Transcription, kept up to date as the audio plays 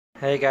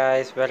Hey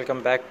guys,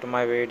 welcome back to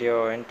my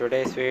video. In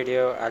today's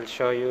video I'll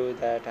show you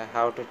that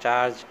how to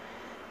charge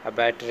a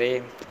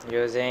battery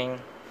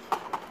using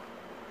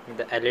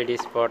the LED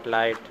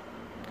spotlight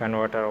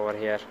converter over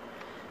here.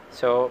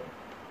 So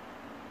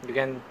you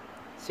can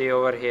see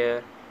over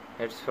here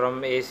it's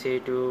from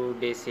AC to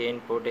DC,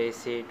 input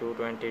AC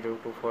 220 to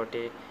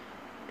 240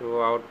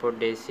 to output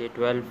DC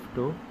 12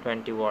 to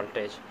 20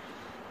 voltage.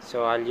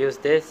 So I'll use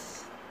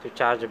this to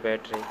charge a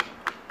battery.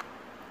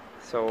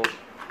 So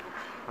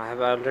I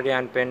have already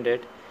unpinned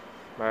it,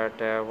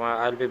 but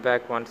I'll be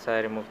back once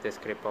I remove this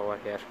grip over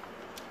here.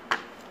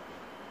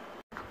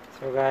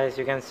 So guys,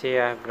 you can see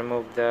I have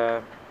removed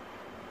the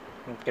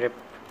grip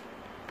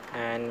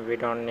and we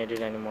don't need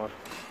it anymore.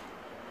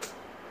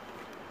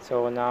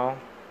 So now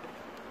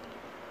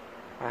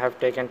I have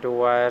taken two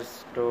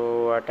wires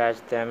to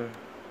attach them.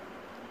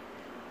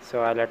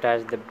 So I'll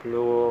attach the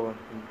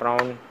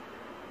brown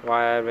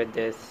wire with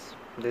this.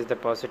 This is the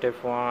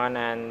positive one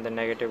and the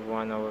negative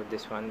one over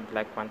this one,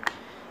 black one.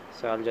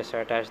 So I'll just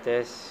attach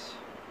this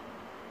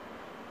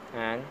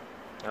and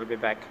I'll be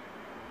back.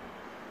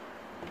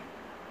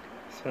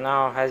 So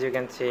now as you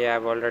can see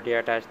I've already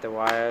attached the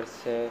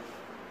wires.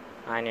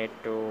 I need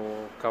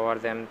to cover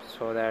them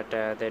so that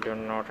they do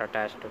not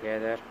attach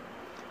together,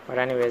 but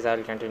anyways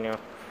I'll continue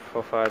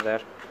for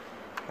further.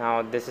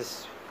 Now this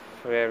is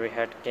where we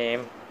had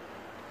came,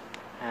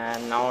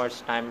 and now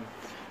it's time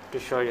to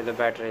show you the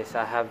batteries.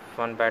 I have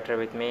one battery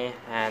with me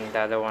and the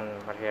other one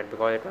over here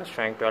because it was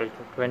showing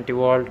 20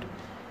 volt.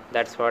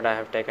 That's what I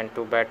have taken,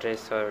 two batteries,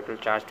 so it will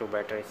charge two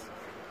batteries.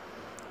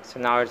 So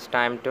now it's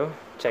time to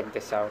check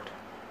this out.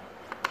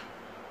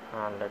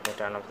 And let me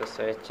turn off the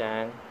switch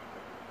and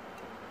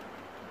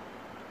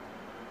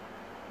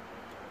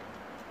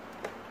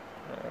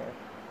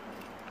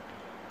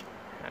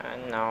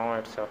now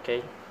it's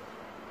okay.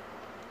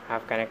 I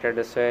have connected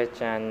the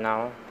switch and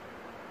now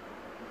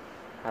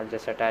I'll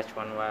just attach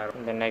one wire,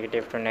 the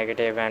negative to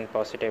negative and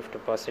positive to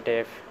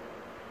positive.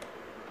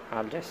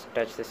 I'll just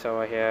touch this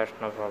over here,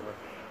 no problem.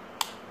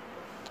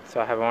 So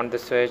I have on the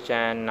switch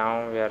and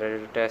now we are ready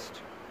to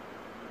test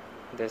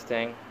this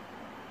thing.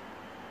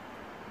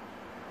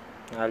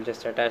 I'll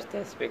just attach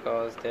this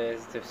because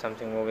there's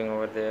something moving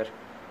over there.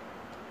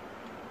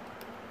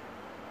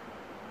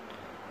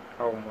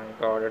 Oh my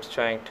god, it's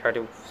showing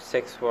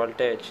 36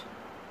 voltage.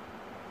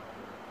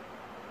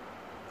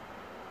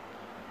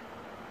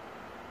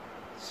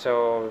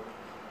 So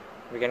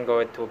we can go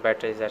with two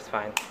batteries, that's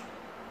fine.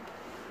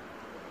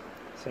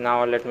 So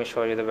now let me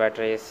show you the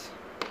batteries.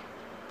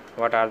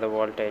 What are the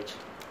voltage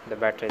the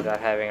batteries are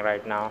having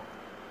right now?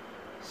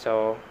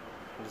 So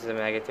this is the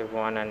negative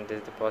one and this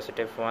is the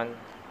positive one.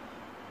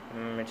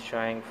 It's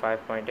showing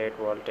 5.8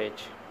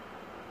 voltage,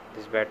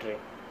 this battery.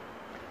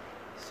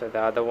 So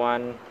the other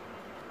one,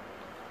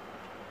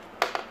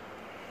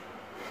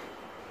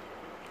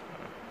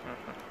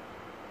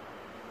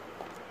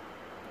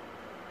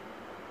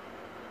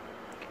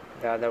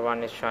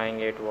 is showing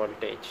 8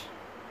 voltage.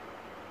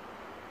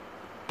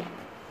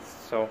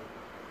 So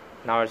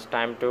now it's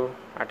time to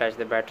attach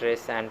the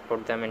batteries and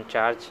put them in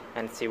charge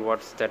and see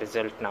what's the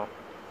result now.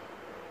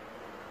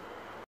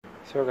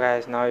 So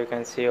guys, now you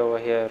can see over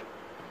here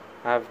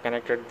I have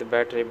connected the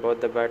battery,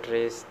 both the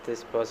batteries,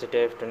 this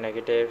positive to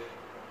negative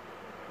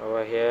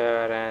over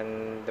here,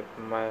 and the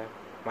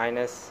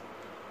minus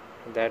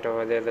that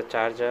over there, the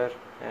charger,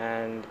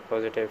 and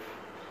positive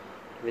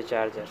the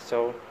charger.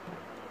 So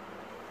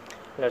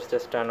let's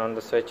just turn on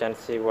the switch and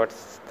see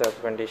what's the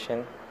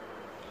condition.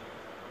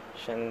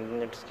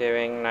 It's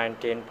giving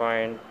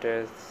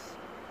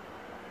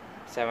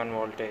 19.7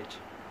 voltage.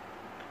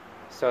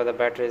 So the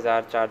batteries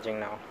are charging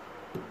now.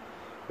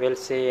 We'll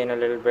see in a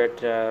little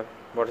bit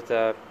what's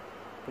the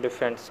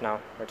difference now.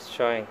 It's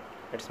showing,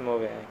 it's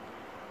moving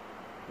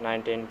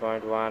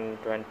 19.1,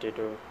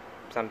 22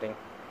 something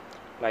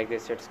like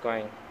this. It's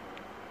going,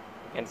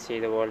 you can see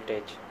the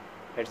voltage,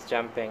 it's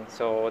jumping,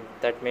 so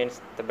that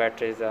means the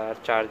batteries are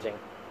charging.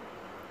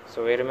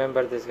 So we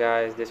remember this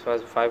guys, this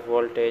was 5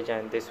 voltage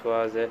and this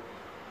was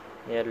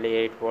nearly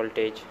 8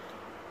 voltage.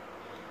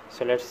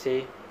 So let's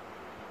see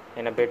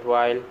in a bit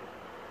while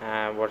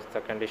what's the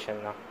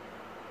condition now,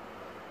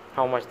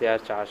 how much they are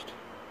charged.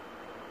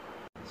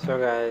 So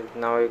guys,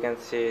 now you can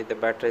see the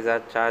batteries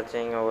are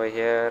charging over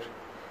here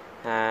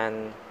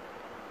and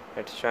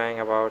it's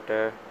showing about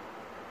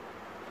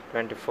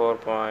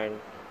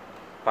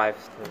 24.5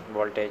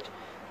 voltage.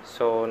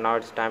 So now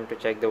it's time to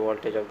check the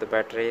voltage of the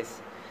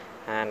batteries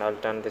and I'll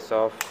turn this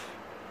off.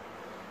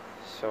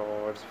 So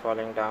it's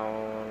falling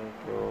down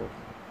to,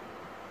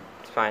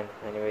 it's fine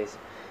anyways.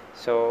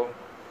 So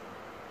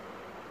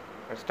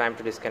it's time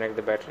to disconnect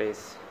the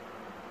batteries.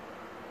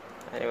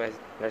 Anyways,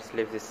 let's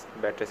leave this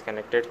batteries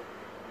connected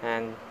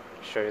and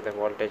show you the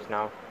voltage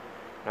now.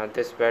 Now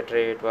this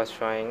battery, it was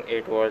showing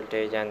 8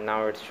 voltage and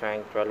now it's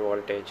showing 12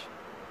 voltage.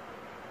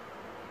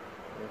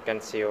 You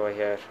can see over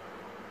here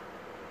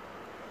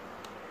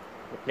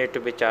it need to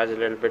be charged a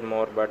little bit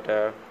more, but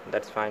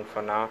that's fine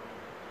for now.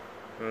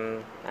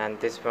 And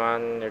this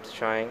one, it's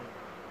showing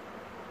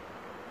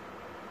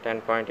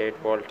 10.8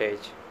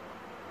 voltage.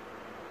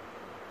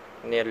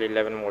 nearly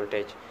 11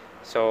 voltage.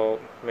 So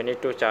we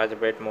need to charge a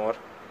bit more,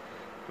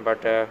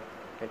 but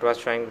it was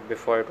showing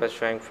before, it was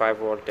showing 5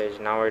 voltage,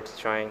 now it's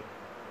showing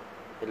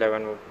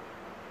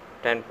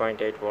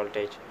 10.8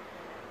 voltage,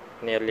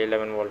 nearly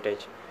 11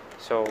 voltage.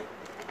 So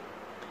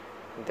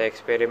the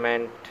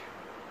experiment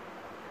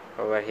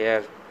over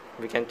here,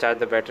 we can charge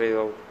the battery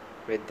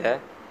with the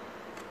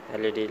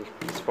LED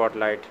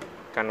spotlight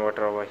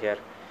converter over here.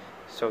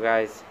 So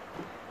guys,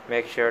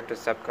 make sure to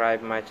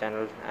subscribe my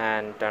channel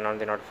and turn on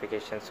the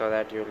notification so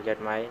that you will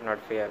get my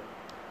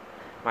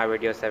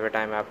videos every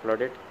time I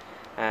upload it,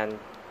 and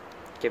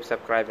keep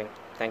subscribing.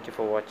 Thank you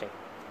for watching.